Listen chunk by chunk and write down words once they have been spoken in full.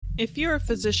If you're a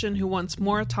physician who wants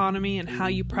more autonomy in how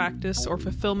you practice or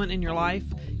fulfillment in your life,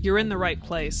 you're in the right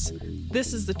place.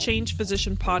 This is the Change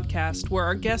Physician podcast, where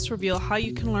our guests reveal how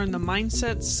you can learn the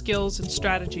mindsets, skills, and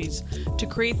strategies to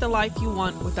create the life you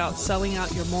want without selling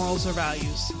out your morals or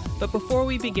values. But before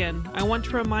we begin, I want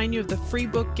to remind you of the free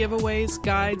book giveaways,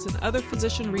 guides, and other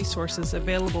physician resources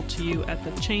available to you at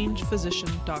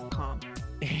thechangephysician.com.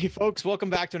 Hey folks, welcome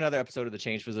back to another episode of the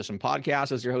Change Physician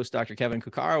podcast. As your host, Dr. Kevin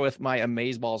Kukara, with my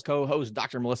Amazeballs co-host,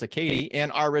 Dr. Melissa Cady,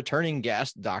 and our returning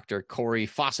guest, Dr. Cory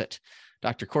Fawcett.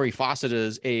 Dr. Cory Fawcett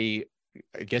is I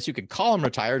guess you could call him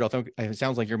retired, although it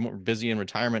sounds like you're more busy in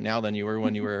retirement now than you were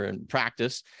when you were in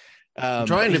practice.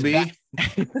 Trying to be.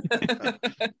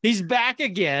 He's back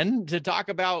again to talk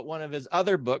about one of his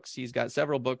other books. He's got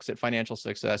several books at Financial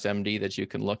Success MD that you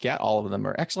can look at. All of them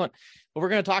are excellent. But we're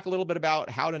going to talk a little bit about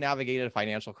how to navigate a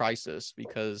financial crisis,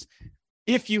 because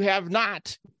if you have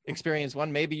not experienced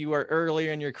one, maybe you are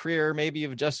earlier in your career, maybe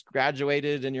you've just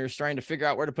graduated and you're trying to figure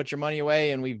out where to put your money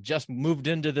away, and we've just moved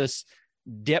into this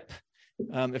dip.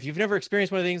 If you've never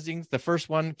experienced one of these things, the first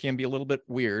one can be a little bit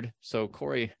weird. So,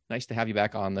 Cory, nice to have you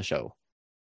back on the show.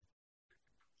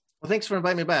 Well, thanks for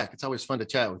inviting me back. It's always fun to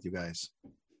chat with you guys.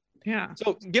 Yeah.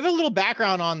 So give a little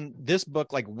background on this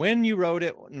book, like when you wrote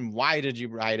it and why did you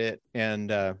write it? And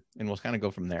we'll kind of go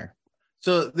from there.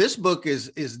 So this book is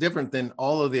different than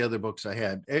all of the other books I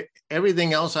had.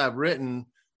 Everything else I've written,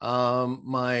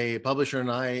 my publisher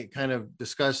and I kind of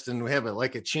discussed, and we have it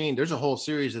like a chain. There's a whole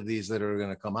series of these that are going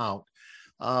to come out.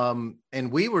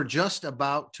 And we were just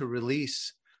about to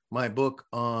release my book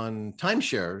on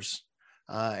timeshares.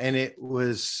 And it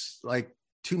was like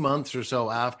 2 months or so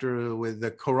after with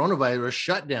the coronavirus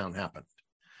shutdown happened.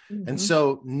 Mm-hmm. And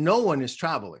so no one is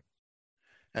traveling.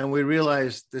 And we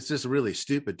realized this is a really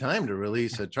stupid time to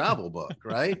release a travel book,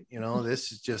 right? You know,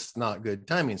 this is just not good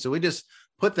timing. So we just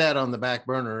put that on the back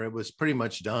burner. It was pretty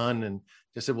much done and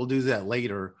just said, we'll do that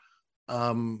later.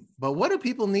 But what do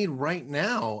people need right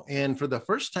now? And for the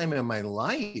first time in my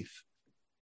life,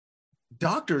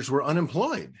 doctors were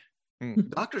unemployed.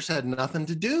 Doctors had nothing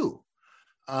to do.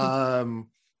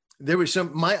 There was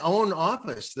my own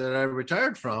office that I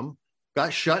retired from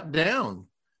got shut down.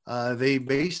 They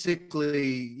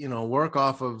basically, work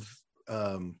off of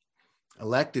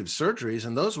elective surgeries,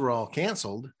 and those were all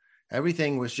canceled.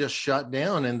 Everything was just shut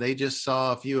down, and they just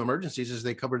saw a few emergencies as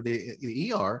they covered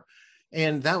the ER.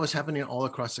 And that was happening all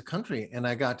across the country. And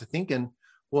I got to thinking,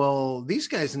 well, these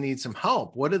guys need some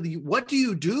help. What do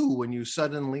you do when you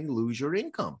suddenly lose your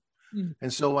income?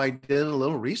 And so I did a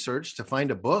little research to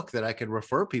find a book that I could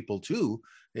refer people to,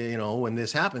 when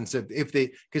this happens,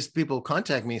 because people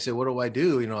contact me and say, what do I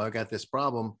do? I got this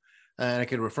problem, and I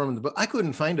could refer them to the book. I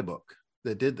couldn't find a book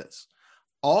that did this.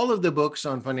 All of the books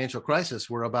on financial crisis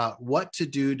were about what to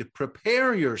do to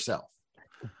prepare yourself,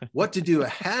 what to do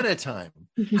ahead of time,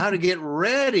 how to get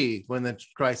ready when the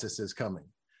crisis is coming.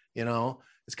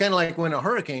 It's kind of like when a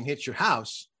hurricane hits your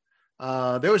house.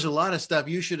 There was a lot of stuff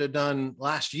you should have done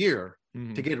last year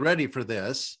to get ready for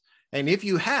this. And if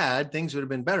you had, things would have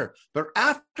been better. But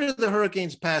after the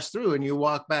hurricanes pass through and you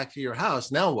walk back to your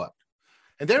house, now what?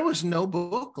 And there was no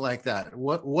book like that.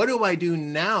 What do I do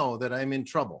now that I'm in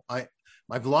trouble?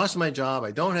 I've lost my job.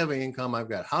 I don't have an income. I've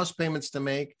got house payments to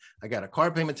make. I got a car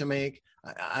payment to make.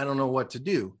 I don't know what to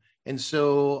do. And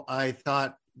so I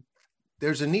thought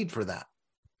there's a need for that.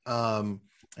 And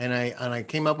I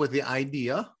came up with the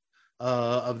idea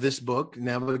of this book,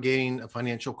 Navigating a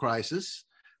Financial Crisis.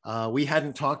 We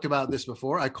hadn't talked about this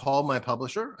before. I called my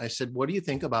publisher. I said, what do you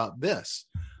think about this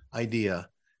idea?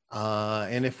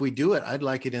 And if we do it, I'd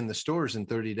like it in the stores in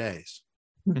 30 days.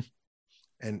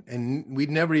 And we'd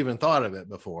never even thought of it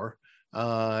before.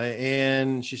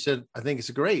 And she said, I think it's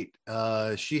great.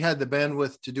 She had the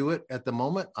bandwidth to do it at the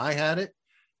moment. I had it.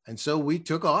 And so we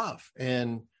took off.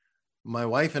 And my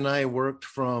wife and I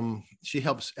she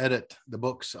helps edit the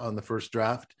books on the first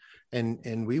draft.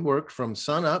 And we worked from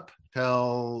sun up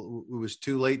till it was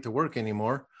too late to work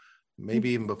anymore,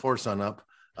 maybe even before sun up.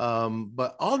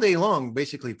 But all day long,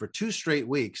 basically for 2 straight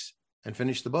weeks, and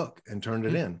finished the book and turned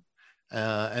it in.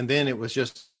 And then it was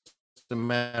just a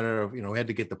matter of, we had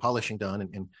to get the polishing done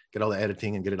and get all the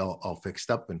editing and get it all fixed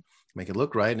up and make it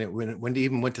look right. And it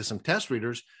even went to some test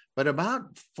readers. But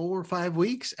about 4 or 5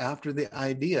 weeks after the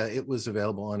idea, it was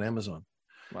available on Amazon.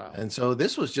 Wow. And so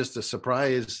this was just a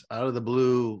surprise out of the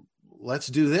blue. Let's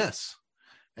do this.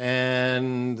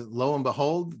 And lo and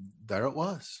behold, there it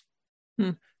was.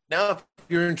 Now, if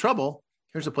you're in trouble,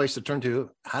 here's a place to turn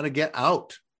to: how to get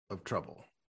out of trouble.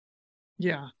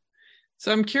 Yeah.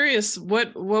 So I'm curious,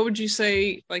 what would you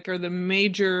say, are the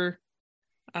major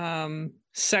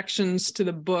sections to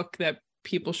the book that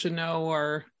people should know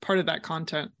or part of that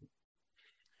content?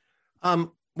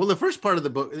 Well, the first part of the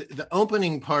book, the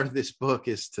opening part of this book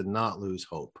is to not lose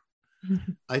hope.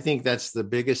 I think that's the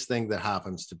biggest thing that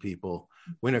happens to people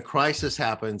when a crisis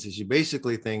happens is you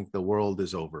basically think the world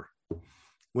is over.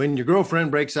 When your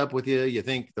girlfriend breaks up with you, you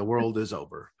think the world is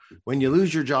over. When you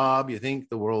lose your job, you think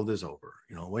the world is over.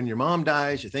 You know, when your mom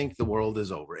dies, you think the world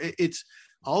is over. It's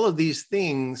all of these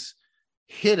things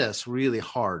hit us really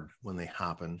hard when they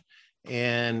happen.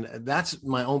 And that's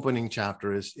my opening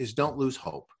chapter is don't lose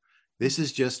hope. This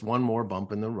is just one more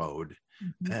bump in the road.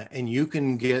 And you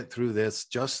can get through this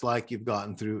just like you've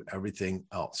gotten through everything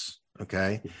else.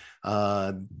 Okay.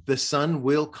 The sun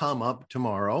will come up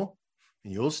tomorrow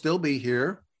and you'll still be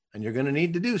here and you're going to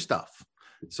need to do stuff.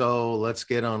 So let's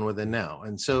get on with it now.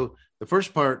 And so the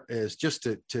first part is just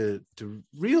to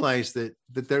realize that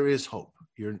there is hope.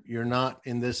 You're not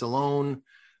in this alone.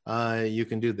 You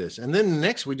can do this. And then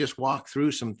next we just walk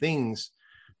through some things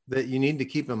that you need to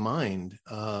keep in mind.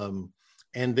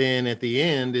 And then at the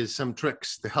end is some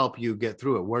tricks to help you get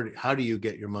through it. How do you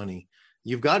get your money?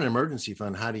 You've got an emergency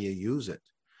fund. How do you use it?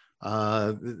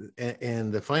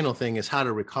 And the final thing is how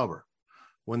to recover.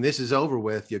 When this is over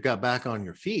with, you got back on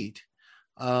your feet.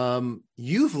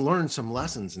 You've learned some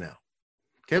lessons now.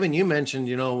 Kevin, you mentioned,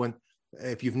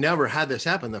 if you've never had this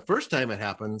happen, the first time it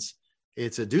happens,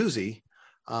 it's a doozy.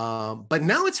 But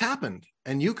now it's happened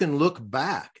and you can look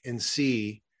back and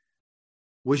see,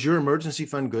 was your emergency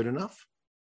fund good enough?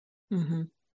 Mm-hmm.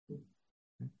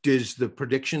 Does the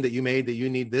prediction that you made that you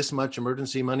need this much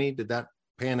emergency money, did that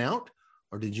pan out?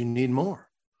 Or did you need more?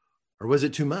 Or was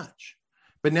it too much?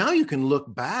 But now you can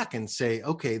look back and say,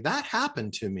 okay, that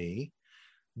happened to me.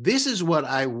 This is what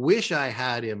I wish I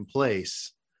had in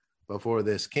place before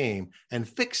this came, and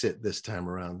fix it this time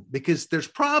around, because there's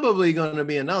probably going to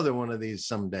be another one of these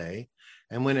someday.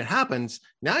 And when it happens,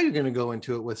 now you're going to go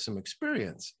into it with some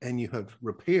experience and you have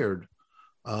repaired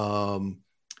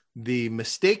the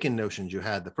mistaken notions you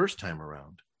had the first time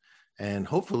around. And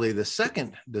hopefully the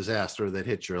second disaster that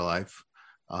hits your life,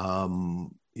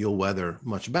 you'll weather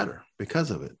much better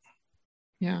because of it.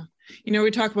 Yeah.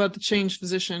 We talk about the change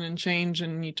physician and change,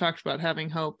 and you talked about having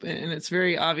hope, and it's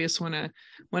very obvious when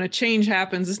a change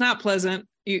happens. It's not pleasant.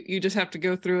 You just have to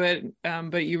go through it.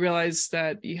 But you realize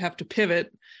that you have to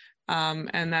pivot,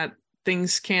 and that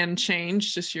things can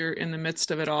change, just you're in the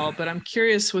midst of it all. But I'm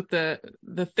curious with the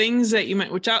things that you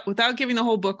meant, without giving the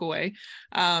whole book away,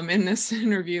 in this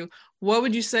interview, what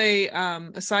would you say,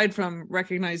 aside from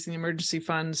recognizing the emergency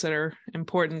funds that are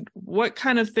important, what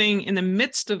kind of thing in the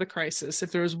midst of the crisis,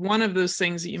 if there was one of those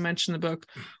things that you mentioned in the book,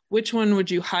 which one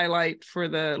would you highlight for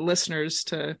the listeners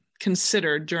to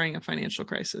consider during a financial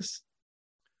crisis?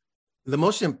 The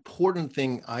most important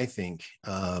thing, I think,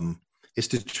 is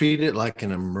to treat it like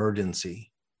an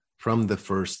emergency from the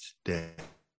first day.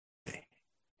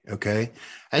 Okay.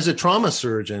 As a trauma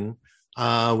surgeon,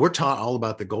 we're taught all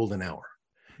about the golden hour.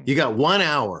 You got 1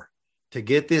 hour to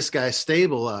get this guy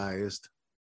stabilized,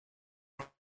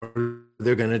 or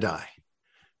they're going to die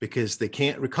because they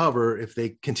can't recover if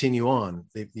they continue on.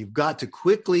 You've got to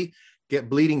quickly get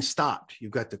bleeding stopped.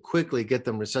 You've got to quickly get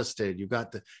them resuscitated. You've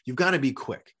got to be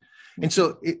quick. And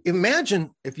so imagine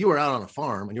if you were out on a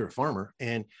farm and you're a farmer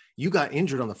and you got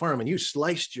injured on the farm and you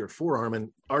sliced your forearm and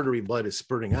artery blood is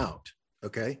spurting out.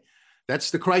 Okay. That's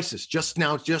the crisis just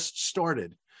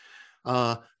started.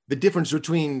 The difference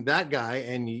between that guy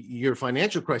and your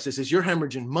financial crisis is you're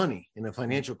hemorrhaging money in a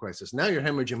financial crisis. Now you're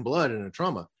hemorrhaging blood in a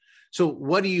trauma. So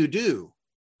what do?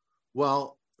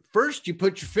 Well, first you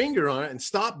put your finger on it and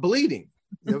stop bleeding.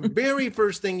 The very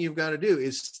first thing you've got to do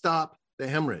is stop the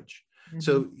hemorrhage. Mm-hmm.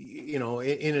 So,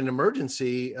 in an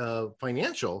emergency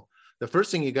financial, the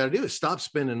first thing you got to do is stop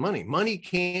spending money. Money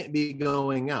can't be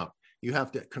going out. You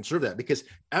have to conserve that because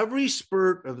every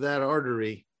spurt of that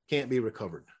artery can't be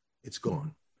recovered. It's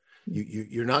gone.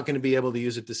 You're not going to be able to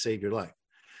use it to save your life.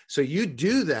 So you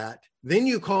do that, then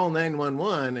you call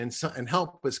 911 and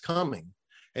help is coming.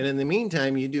 And in the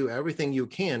meantime, you do everything you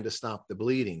can to stop the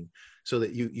bleeding so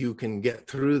that you can get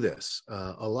through this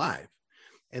alive.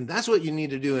 And that's what you need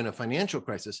to do in a financial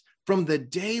crisis. From the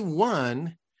day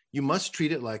one, you must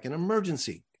treat it like an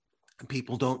emergency. And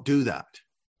people don't do that.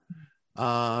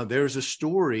 There's a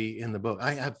story in the book.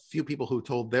 I have a few people who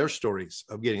told their stories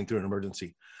of getting through an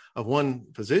emergency, of one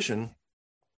physician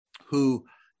who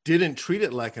didn't treat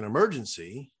it like an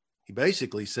emergency. He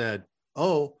basically said,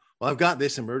 oh, well, I've got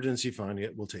this emergency fund.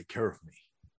 It will take care of me.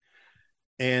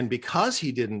 And because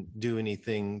he didn't do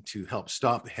anything to help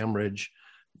stop the hemorrhage,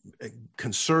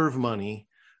 conserve money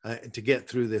to get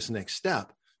through this next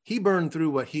step, he burned through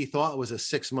what he thought was a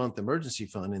 6-month emergency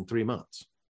fund in 3 months.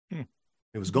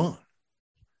 It was gone.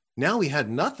 Now he had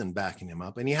nothing backing him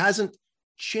up, and he hasn't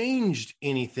changed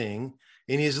anything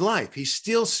in his life. He's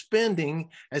still spending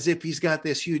as if he's got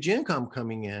this huge income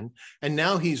coming in. And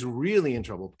now he's really in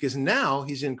trouble because now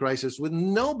he's in crisis with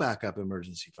no backup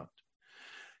emergency fund.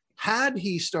 Had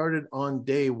he started on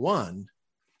day one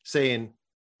saying,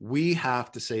 we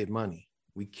have to save money.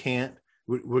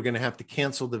 We're going to have to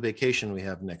cancel the vacation we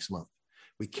have next month.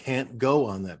 We can't go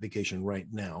on that vacation right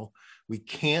now. We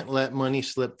can't let money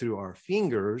slip through our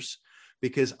fingers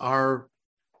because our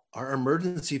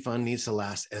emergency fund needs to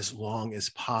last as long as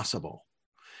possible.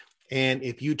 And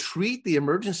if you treat the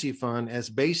emergency fund as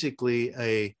basically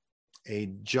a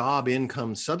job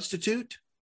income substitute,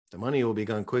 the money will be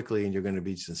gone quickly and you're going to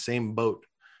be in the same boat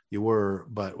you were,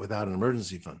 but without an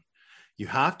emergency fund. You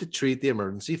have to treat the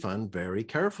emergency fund very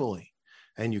carefully.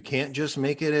 And you can't just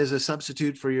make it as a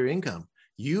substitute for your income.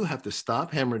 You have to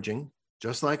stop hemorrhaging,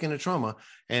 just like in a trauma.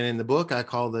 And in the book, I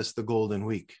call this the golden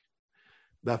week.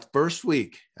 The first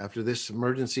week after this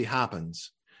emergency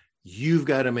happens, you've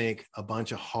got to make a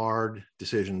bunch of hard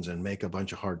decisions and make a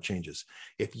bunch of hard changes.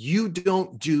 If you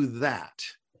don't do that,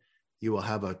 you will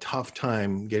have a tough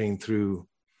time getting through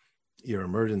your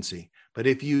emergency. But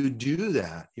if you do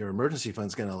that, your emergency fund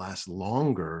is going to last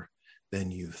longer than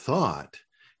you thought,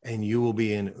 and you will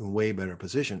be in a way better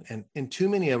position. And too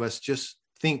many of us just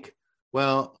think,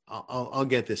 well, I'll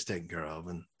get this taken care of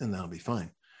and that'll be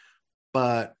fine.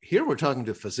 But here we're talking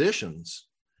to physicians.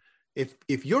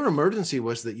 If your emergency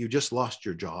was that you just lost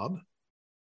your job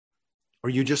or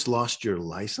you just lost your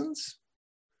license,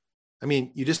 I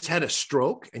mean, you just had a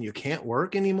stroke and you can't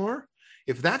work anymore.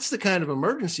 If that's the kind of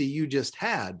emergency you just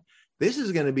had, this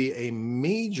is going to be a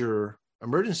major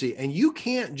emergency, and you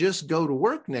can't just go to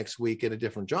work next week at a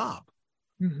different job.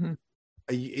 Mm-hmm.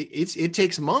 It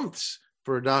takes months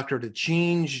for a doctor to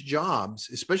change jobs,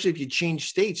 especially if you change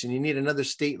states and you need another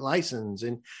state license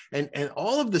and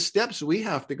all of the steps we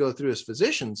have to go through as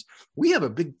physicians. We have a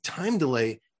big time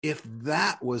delay if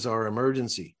that was our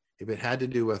emergency, if it had to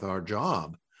do with our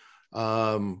job.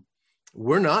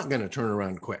 We're not going to turn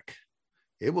around quick.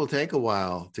 It will take a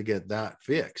while to get that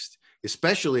fixed,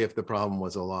 especially if the problem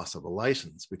was a loss of a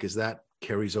license, because that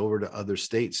carries over to other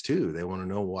states too. They want to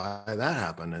know why that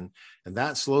happened, and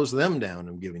that slows them down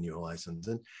in giving you a license.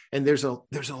 And there's a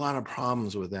lot of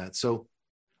problems with that. So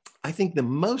I think the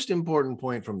most important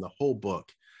point from the whole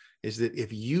book is that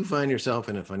if you find yourself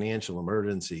in a financial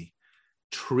emergency,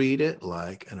 treat it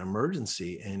like an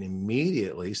emergency and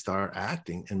immediately start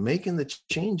acting and making the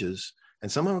changes.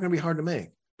 And some of them are going to be hard to make,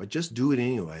 but just do it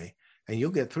anyway, and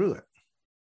you'll get through it.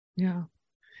 Yeah.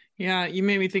 Yeah. You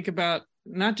made me think about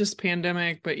not just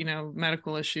pandemic, but,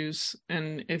 medical issues.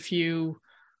 And if you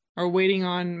are waiting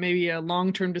on maybe a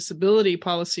long-term disability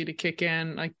policy to kick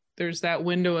in, like there's that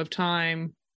window of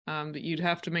time that you'd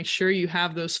have to make sure you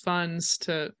have those funds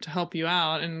to help you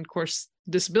out. And of course,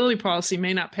 disability policy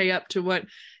may not pay up to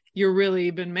you're really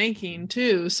been making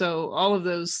too. So all of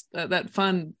those, that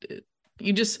fund,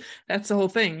 that's the whole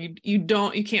thing.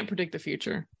 You can't predict the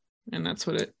future. And that's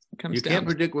what it comes down to. You can't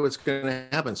predict what's going to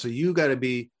happen. So you got to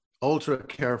be ultra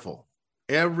careful.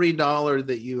 Every dollar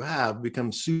that you have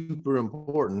becomes super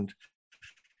important,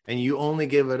 and you only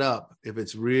give it up if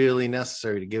it's really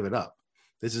necessary to give it up.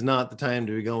 This is not the time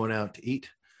to be going out to eat.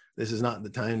 This is not the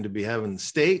time to be having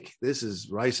steak. This is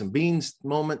rice and beans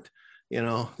moment.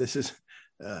 This is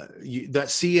that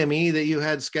CME that you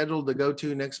had scheduled to go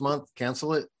to next month,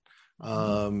 cancel it.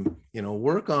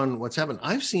 Work on what's happened.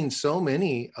 I've seen so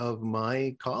many of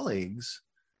my colleagues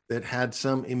that had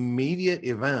some immediate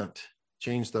event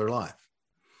change their life.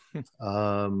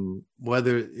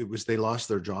 Whether it was they lost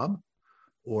their job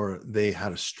or they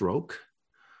had a stroke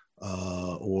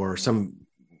or some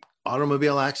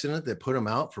automobile accident that put them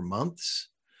out for months.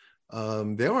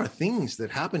 There are things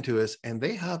that happen to us, and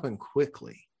they happen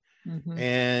quickly. Mm-hmm.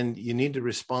 And you need to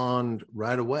respond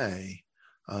right away.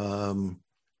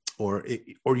 Or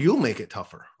you'll make it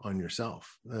tougher on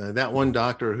yourself. That one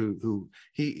doctor who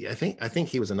I think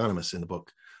he was anonymous in the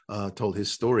book, told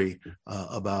his story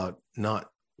about not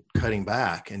cutting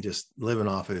back and just living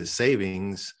off of his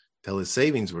savings till his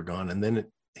savings were gone, and then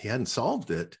he hadn't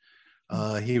solved it.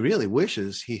 He really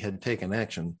wishes he had taken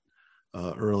action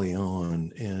early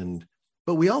on.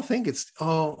 But we all think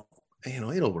it'll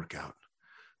work out.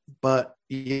 But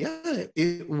yeah,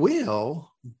 it will,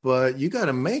 but you got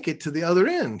to make it to the other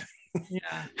end.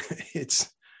 Yeah.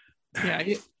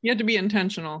 You have to be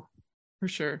intentional for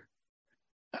sure.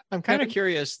 I'm kind of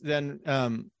curious then,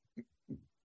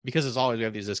 because as always we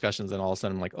have these discussions and all of a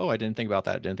sudden I'm like, oh, I didn't think about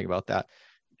that.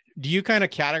 do you kind of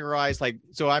categorize, like,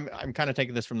 so I'm kind of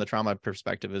taking this from the trauma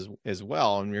perspective as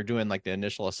well, and you're doing like the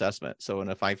initial assessment. So in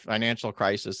a financial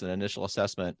crisis and initial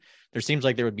assessment, there seems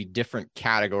like there would be different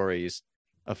categories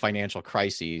of financial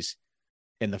crises.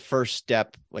 In the first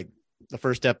step, like the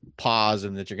first step, pause,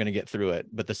 and that you're going to get through it.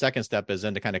 But the second step is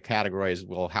then to kind of categorize,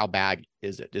 well, how bad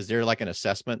is it? Is there like an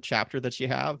assessment chapter that you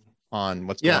have on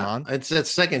what's going on? It's that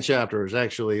second chapter is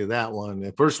actually that one.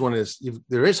 The first one is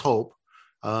there is hope.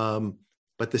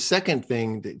 But the second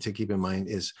thing to keep in mind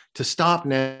is to stop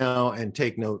now and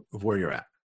take note of where you're at.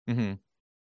 Mm-hmm.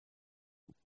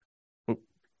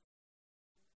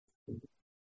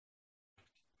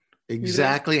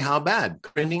 Exactly how bad?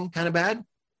 Trending kind of bad?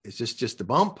 It's just a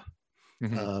bump.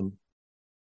 Mm-hmm.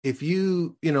 If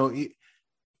you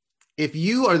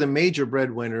are the major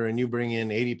breadwinner and you bring in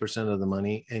 80% of the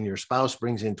money and your spouse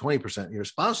brings in 20%, your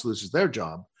spouse loses their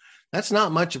job, that's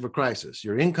not much of a crisis.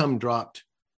 Your income dropped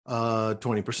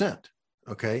 20%.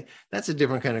 Okay. That's a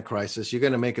different kind of crisis. You're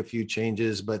going to make a few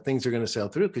changes, but things are going to sail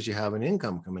through because you have an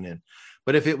income coming in.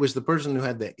 But if it was the person who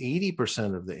had the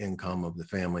 80% of the income of the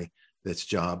family that's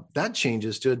job, that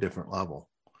changes to a different level.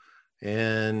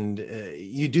 And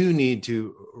you do need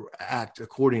to act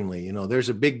accordingly. You know, there's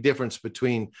a big difference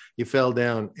between you fell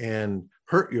down and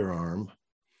hurt your arm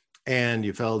and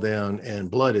you fell down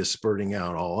and blood is spurting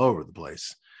out all over the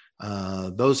place.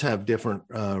 Those have different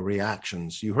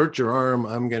reactions. You hurt your arm,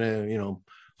 I'm going to,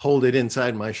 hold it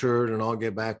inside my shirt and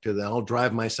I'll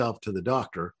drive myself to the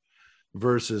doctor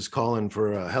versus calling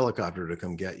for a helicopter to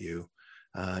come get you.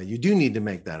 You do need to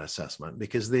make that assessment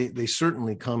because they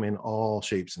certainly come in all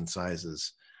shapes and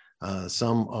sizes.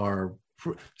 Some are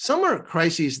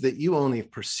crises that you only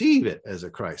perceive it as a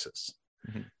crisis,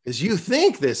 because you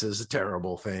think this is a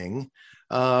terrible thing,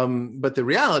 but the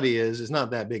reality is it's not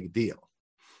that big a deal.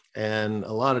 And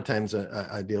a lot of times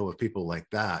I deal with people like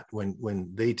that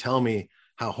when they tell me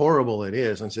how horrible it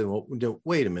is. I said, well,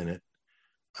 wait a minute.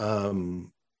 Are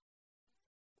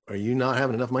you not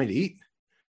having enough money to eat?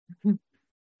 Do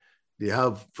you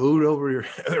have food over your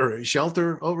or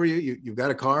shelter over you? You've got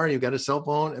a car, you've got a cell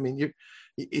phone. I mean,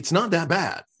 it's not that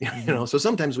bad, So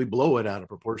sometimes we blow it out of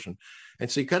proportion. And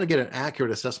so you got to get an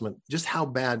accurate assessment. Just how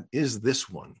bad is this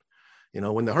one?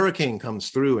 When the hurricane comes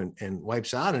through and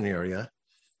wipes out an area,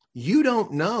 you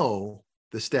don't know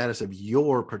the status of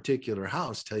your particular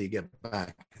house till you get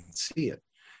back and see it.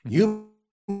 You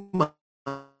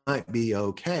might be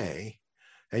okay,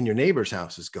 and your neighbor's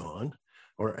house is gone,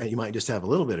 or you might just have a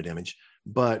little bit of damage,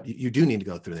 but you do need to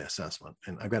go through the assessment.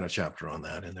 And I've got a chapter on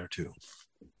that in there too.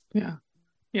 Yeah.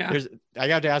 Yeah. I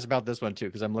got to ask about this one too,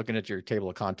 because I'm looking at your table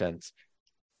of contents,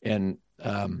 and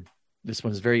this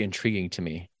one's very intriguing to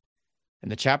me. And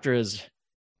the chapter is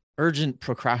urgent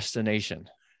procrastination.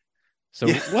 So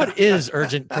what is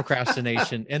urgent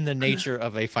procrastination in the nature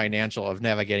of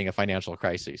navigating a financial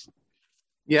crisis?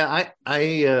 Yeah,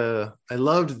 I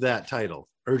loved that title,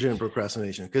 urgent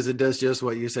procrastination, because it does just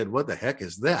what you said. What the heck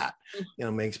is that?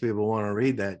 Makes people want to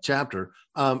read that chapter.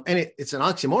 And it's an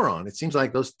oxymoron. It seems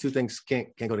like those two things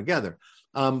can't go together.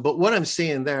 But what I'm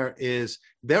seeing there is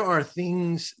there are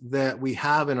things that we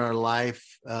have in our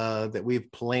life that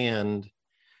we've planned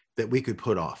that we could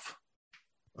put off.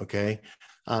 Okay.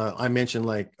 I mentioned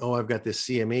I've got this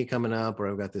CME coming up, or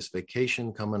I've got this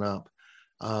vacation coming up.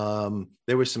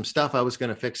 There was some stuff I was going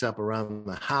to fix up around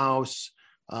the house.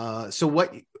 So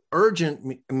what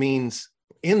urgent means,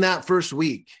 in that first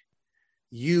week,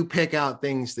 you pick out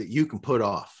things that you can put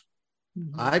off.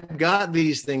 Mm-hmm. I've got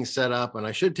these things set up and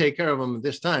I should take care of them at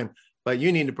this time, but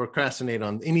you need to procrastinate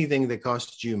on anything that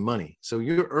costs you money. So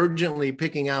you're urgently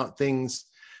picking out things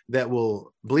that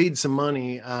will bleed some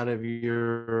money out of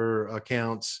your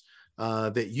accounts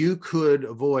that you could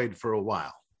avoid for a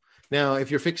while. Now,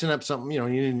 if you're fixing up something,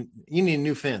 you need a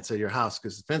new fence at your house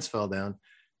because the fence fell down.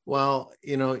 Well,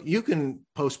 you can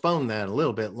postpone that a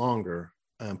little bit longer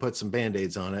and put some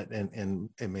Band-Aids on it and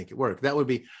make it work. That would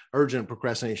be urgent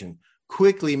procrastination.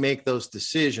 Quickly make those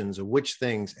decisions of which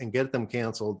things and get them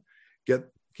canceled,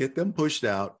 get them pushed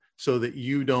out so that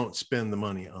you don't spend the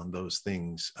money on those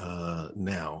things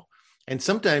now. And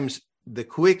sometimes the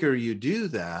quicker you do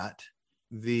that,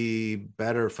 the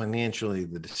better financially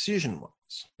the decision was.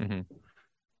 Mm-hmm.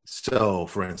 So,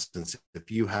 for instance,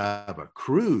 if you have a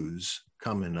cruise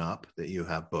coming up that you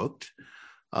have booked,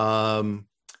 at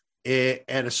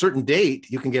a certain date,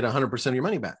 you can get 100% of your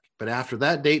money back. But after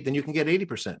that date, then you can get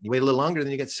 80%. You wait a little longer,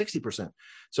 then you get 60%.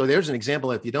 So there's an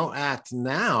example. If you don't act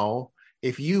now,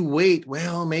 if you wait,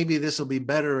 well, maybe this will be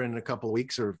better in a couple of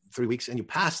weeks or 3 weeks, and you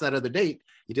pass that other date,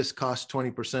 you just cost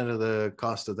 20% of the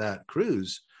cost of that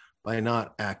cruise by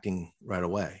not acting right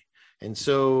away. And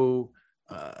so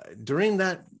during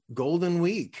that golden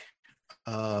week,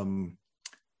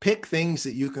 pick things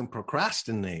that you can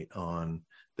procrastinate on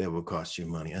that will cost you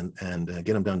money, and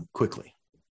get them done quickly.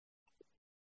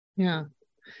 Yeah.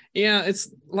 It's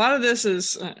a lot of this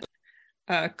is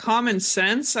common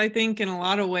sense, I think, in a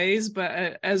lot of ways.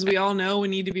 But as we all know, we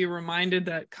need to be reminded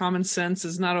that common sense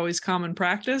is not always common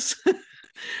practice.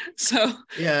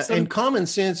 And common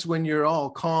sense, when you're all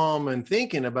calm and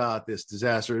thinking about this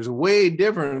disaster, is way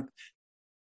different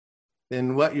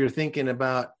than what you're thinking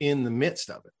about in the midst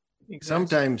of it. Exactly.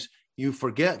 Sometimes you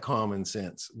forget common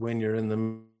sense when you're in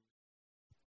the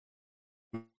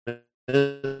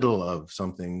middle of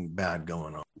something bad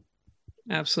going on.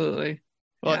 Absolutely.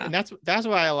 Well, and that's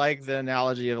why I like the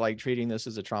analogy of like treating this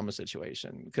as a trauma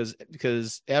situation,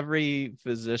 because every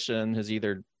physician has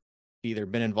either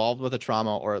been involved with a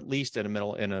trauma or at least in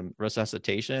a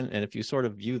resuscitation. And if you sort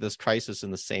of view this crisis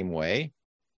in the same way,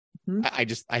 I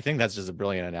think that's just a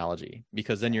brilliant analogy,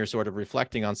 because then you're sort of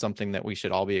reflecting on something that we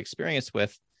should all be experienced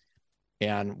with.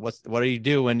 And what do you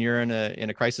do when you're in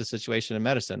a crisis situation in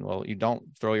medicine? Well, you don't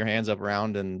throw your hands up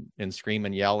around and scream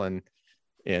and yell and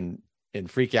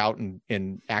freak out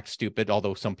and act stupid,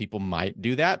 although some people might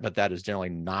do that, but that is generally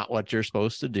not what you're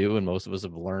supposed to do. And most of us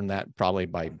have learned that probably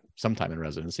by sometime in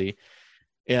residency.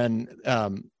 And,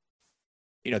 the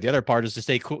other part is to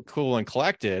stay cool and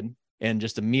collected and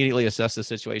just immediately assess the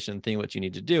situation and think what you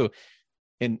need to do.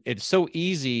 And it's so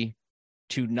easy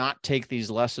to not take these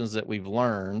lessons that we've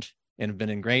learned and have been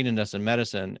ingrained in us in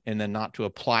medicine, and then not to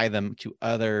apply them to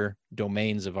other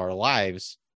domains of our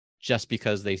lives just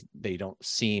because they don't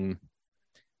seem,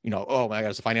 oh my God,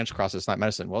 it's a financial crisis, it's not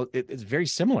medicine. Well, it's very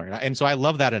similar. And so I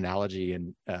love that analogy.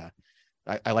 And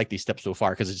I like these steps so far,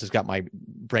 because it's just got my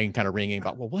brain kind of ringing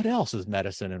about, well, what else is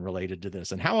medicine and related to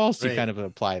this? And how else do you kind of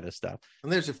apply this stuff?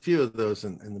 And there's a few of those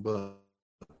in the book.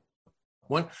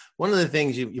 One of the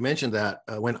things you mentioned that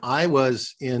when I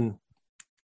was in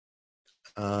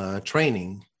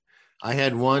training, I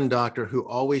had one doctor who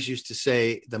always used to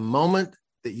say, the moment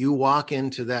that you walk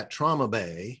into that trauma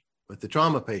bay with the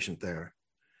trauma patient there,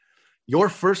 your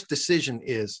first decision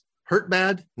is hurt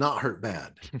bad, not hurt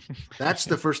bad. That's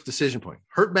the first decision point.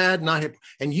 Hurt bad, not hurt.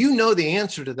 And you know the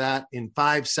answer to that in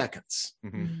 5 seconds.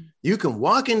 Mm-hmm. You can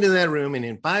walk into that room and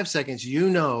in 5 seconds, you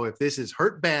know if this is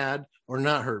hurt bad or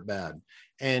not hurt bad.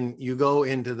 And you go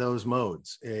into those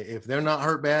modes. If they're not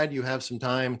hurt bad, you have some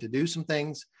time to do some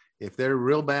things. If they're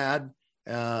real bad,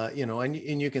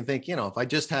 and you can think, if I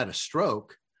just had a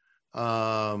stroke,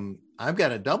 I've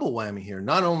got a double whammy here.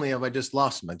 Not only have I just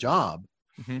lost my job,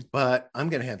 but I'm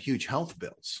going to have huge health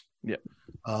bills. Yeah.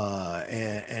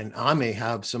 And I may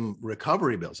have some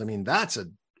recovery bills. I mean, that's a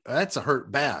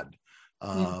hurt bad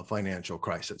financial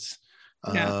crisis.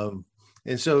 Yeah.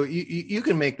 And so you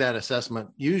can make that assessment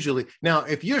usually. Now,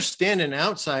 if you're standing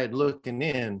outside looking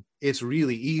in, it's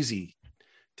really easy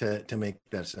to make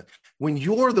that assessment. When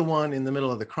you're the one in the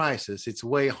middle of the crisis, it's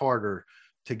way harder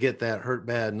to get that hurt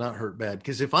bad, not hurt bad.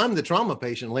 Because if I'm the trauma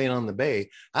patient laying on the bay,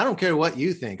 I don't care what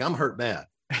you think, I'm hurt bad.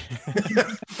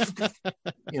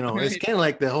 It's kind of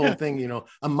like the whole thing,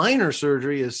 a minor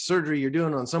surgery is surgery you're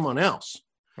doing on someone else.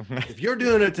 If you're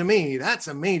doing it to me, that's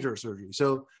a major surgery.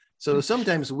 So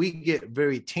sometimes we get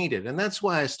very tainted. And that's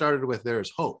why I started with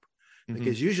there's hope.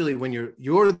 Because usually when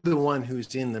you're the one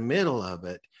who's in the middle of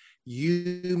it,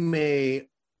 you may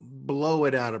blow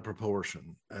it out of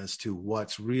proportion as to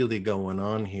what's really going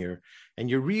on here. And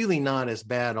you're really not as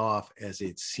bad off as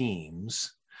it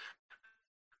seems.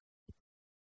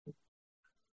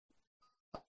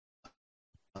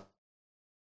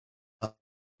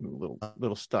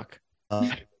 Little stuck.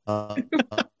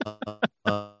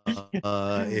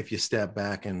 If you step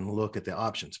back and look at the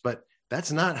options, but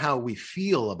that's not how we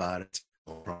feel about it.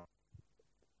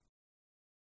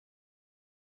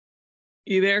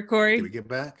 You there, Cory? Did we get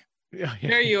back? Yeah.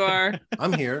 There you are.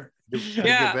 I'm here. Did we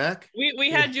get back?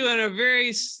 We had you in a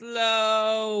very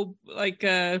slow,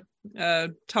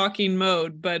 talking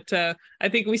mode, but I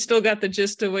think we still got the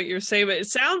gist of what you're saying. But it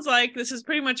sounds like this is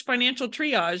pretty much financial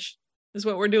triage is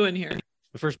what we're doing here.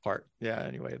 The first part. Yeah.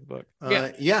 Anyway, the book.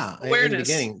 Yeah. Awareness. In the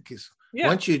beginning, because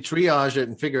once you triage it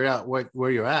and figure out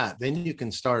where you're at, then you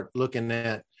can start looking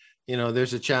at,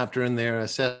 there's a chapter in there,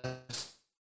 assess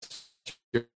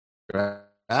your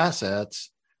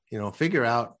assets, figure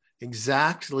out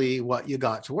exactly what you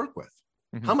got to work with.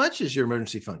 How much is your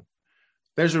emergency fund?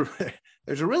 There's a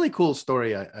really cool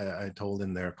story I told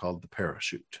in there called The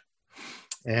Parachute.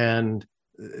 And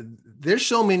there's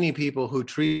so many people who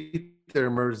treat their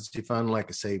emergency fund like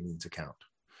a savings account.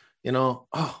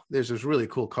 There's this really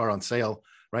cool car on sale.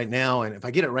 right now. And if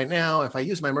I get it right now, if I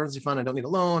use my emergency fund, I don't need a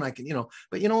loan. I can,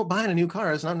 but buying a new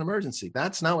car is not an emergency.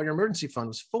 That's not what your emergency fund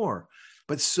was for.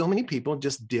 But so many people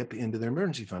just dip into their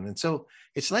emergency fund. And so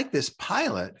it's like this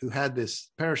pilot who had this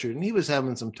parachute, and he was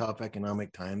having some tough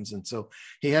economic times. And so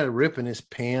he had a rip in his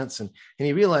pants, and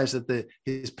he realized that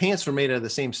his pants were made out of the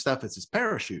same stuff as his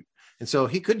parachute. And so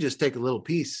he could just take a little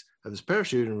piece of his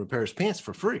parachute and repair his pants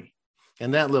for free.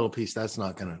 And that little piece, that's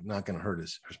not gonna hurt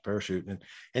his parachute.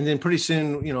 And then pretty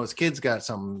soon, his kid's got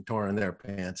something torn in their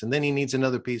pants, and then he needs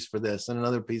another piece for this and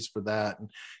another piece for that, and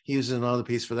he uses another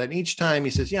piece for that. And each time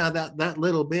he says, "Yeah, that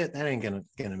little bit, that ain't gonna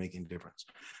make any difference."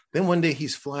 Then one day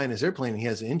he's flying his airplane, and he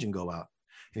has the engine go out,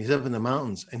 and he's up in the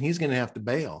mountains, and he's gonna have to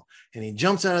bail. And he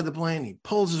jumps out of the plane, he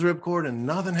pulls his ripcord, and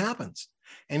nothing happens.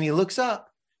 And he looks up,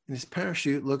 and his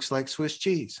parachute looks like Swiss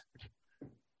cheese.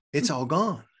 It's all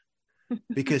gone.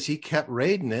 Because he kept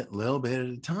raiding it a little bit at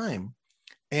a time.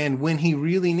 And when he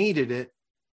really needed it,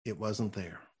 it wasn't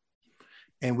there.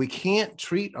 And we can't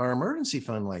treat our emergency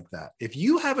fund like that. If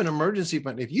you have an emergency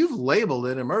fund, if you've labeled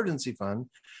it emergency fund,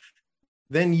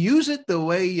 then use it the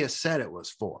way you said it was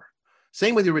for.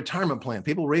 Same with your retirement plan.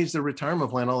 People raise their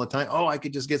retirement plan all the time. Oh, I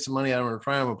could just get some money out of a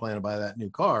retirement plan and buy that new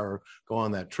car or go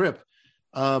on that trip.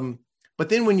 But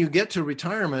then when you get to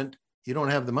retirement, you don't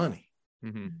have the money.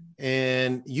 Mm-hmm.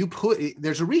 And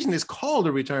there's a reason it's called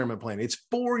a retirement plan. It's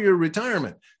for your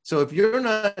retirement. So if you're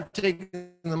not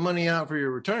taking the money out for your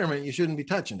retirement, you shouldn't be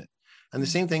touching it. And the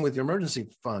same thing with your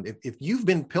emergency fund. If you've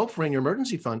been pilfering your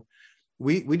emergency fund,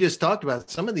 we just talked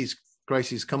about some of these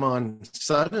crises come on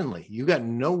suddenly. You got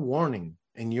no warning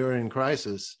and you're in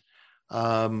crisis.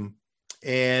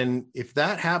 And if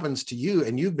that happens to you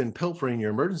and you've been pilfering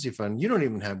your emergency fund, you don't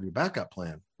even have your backup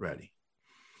plan ready.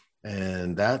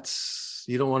 And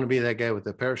you don't want to be that guy with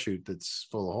a parachute that's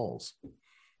full of holes.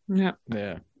 Yeah.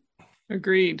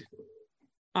 Agreed.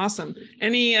 Awesome.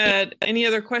 Any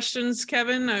other questions,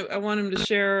 Kevin? I want him to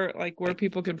share like where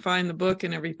people can find the book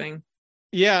and everything.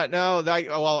 Yeah, no,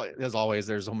 well, as always,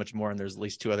 there's so much more, and there's at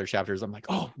least 2 other chapters. I'm like,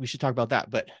 oh, we should talk about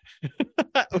that, but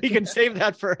we can save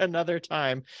that for another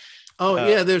time. Oh,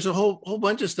 yeah, there's a whole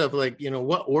bunch of stuff like,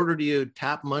 what order do you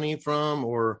tap money from,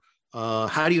 or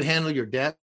how do you handle your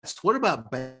debt? What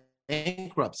about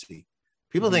bankruptcy?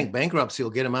 People think bankruptcy will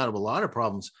get them out of a lot of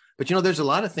problems, but there's a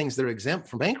lot of things that are exempt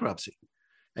from bankruptcy.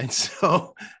 And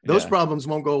so those problems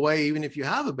won't go away even if you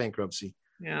have a bankruptcy.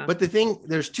 Yeah. But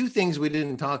there's 2 things we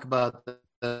didn't talk about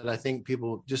that I think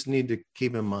people just need to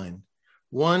keep in mind.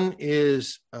 One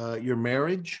is your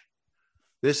marriage.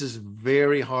 This is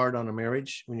very hard on a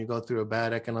marriage when you go through a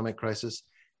bad economic crisis.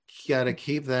 You got to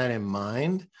keep that in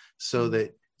mind so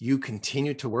that you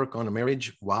continue to work on a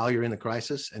marriage while you're in a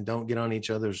crisis and don't get on each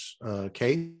other's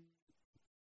case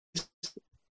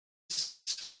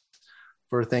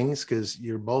for things because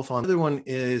you're both on. The other one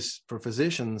is for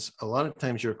physicians. A lot of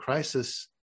times your crisis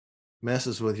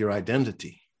messes with your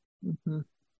identity. Mm-hmm.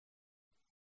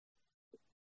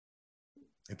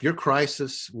 If your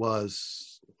crisis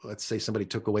was, let's say somebody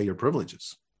took away your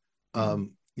privileges,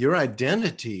 your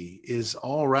identity is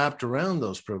all wrapped around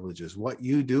those privileges. What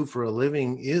you do for a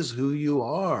living is who you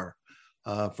are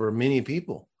for many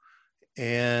people.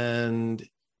 And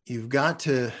you've got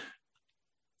to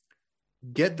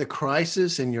get the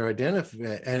crisis and your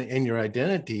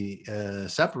identity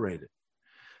separated.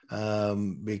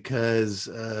 Because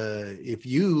if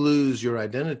you lose your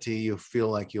identity, you'll feel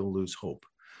like you'll lose hope.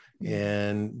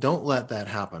 And don't let that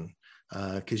happen.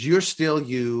 Because you're still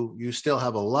you still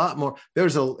have a lot more.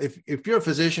 If you're a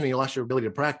physician and you lost your ability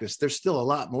to practice, there's still a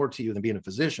lot more to you than being a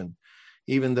physician,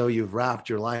 even though you've wrapped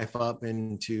your life up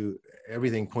into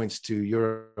everything points to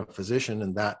you're a physician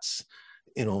and that's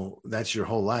your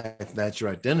whole life, that's your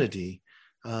identity.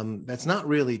 That's not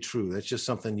really true. That's just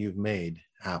something you've made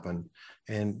happen.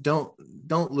 And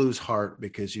don't lose heart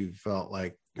because you felt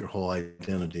like your whole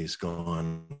identity is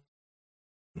gone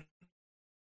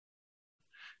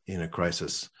in a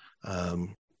crisis. Those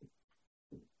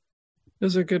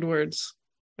are good words.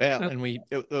 Yeah, and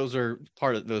those are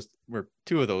part of those. Were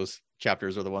 2 of those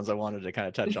chapters are the ones I wanted to kind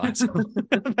of touch on. So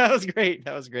that was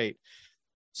great.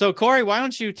 So Cory, why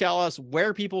don't you tell us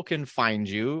where people can find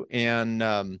you and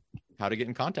how to get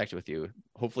in contact with you?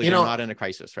 Hopefully they're not in a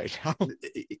crisis right now.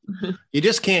 You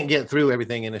just can't get through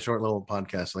everything in a short little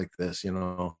podcast like this,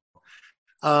 You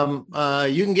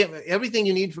can get everything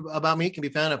you need about me can be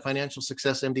found at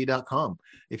financialsuccessmd.com.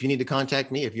 If you need to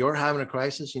contact me, if you're having a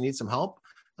crisis, you need some help,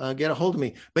 get a hold of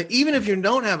me. But even if you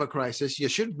don't have a crisis, you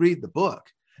should read the book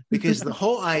because the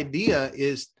whole idea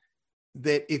is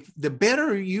that if the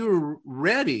better you're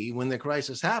ready when the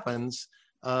crisis happens,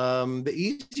 the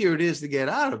easier it is to get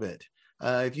out of it.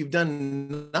 If you've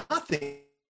done nothing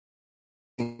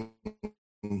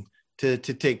to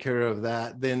take care of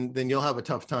that, then you'll have a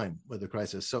tough time with the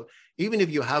crisis. So even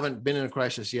if you haven't been in a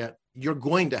crisis yet, you're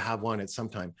going to have one at some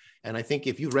time. And I think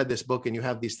if you read this book and you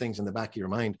have these things in the back of your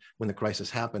mind when the crisis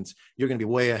happens, you're going to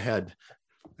be way ahead.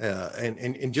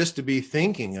 And just to be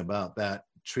thinking about that,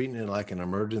 treating it like an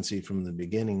emergency from the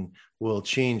beginning will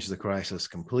change the crisis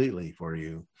completely for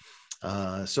you.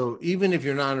 So even if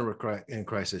you're not in a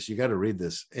crisis, you got to read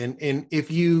this. And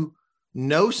if you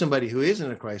know somebody who is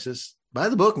in a crisis, buy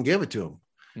the book and give it to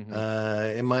them.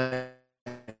 It might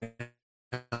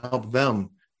help them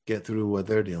get through what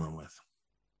they're dealing with.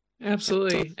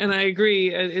 Absolutely. And I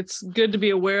agree. It's good to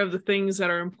be aware of the things that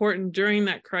are important during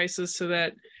that crisis so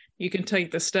that you can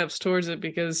take the steps towards it,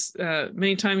 because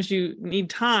many times you need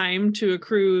time to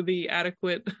accrue the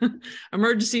adequate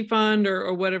emergency fund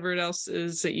or whatever else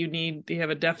is that you have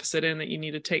a deficit in that you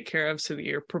need to take care of so that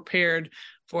you're prepared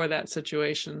for that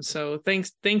situation. So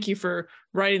thank you for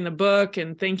writing the book,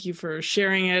 and thank you for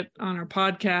sharing it on our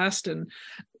podcast. And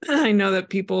I know that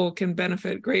people can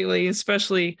benefit greatly,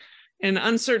 especially in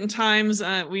uncertain times.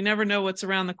 We never know what's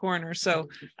around the corner. So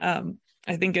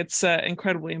I think it's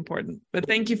incredibly important. But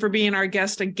thank you for being our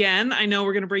guest again. I know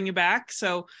we're going to bring you back.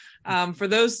 So for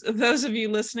those of you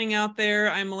listening out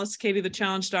there, I'm Melissa Cady, the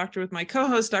Challenge Doctor, with my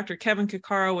co-host, Dr. Kevin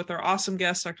Coccaro, with our awesome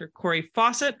guest, Dr. Cory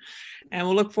Fawcett. And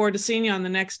we'll look forward to seeing you on the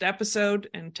next episode,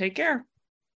 and take care.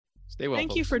 Stay well.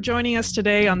 Thank you for joining us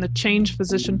today on the Change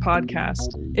Physician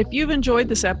podcast. If you've enjoyed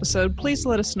this episode, please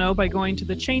let us know by going to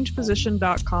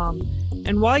thechangephysician.com.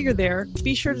 And while you're there,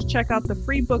 be sure to check out the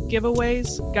free book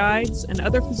giveaways, guides, and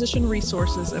other physician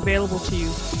resources available to you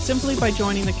simply by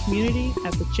joining the community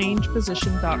at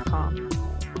thechangephysician.com.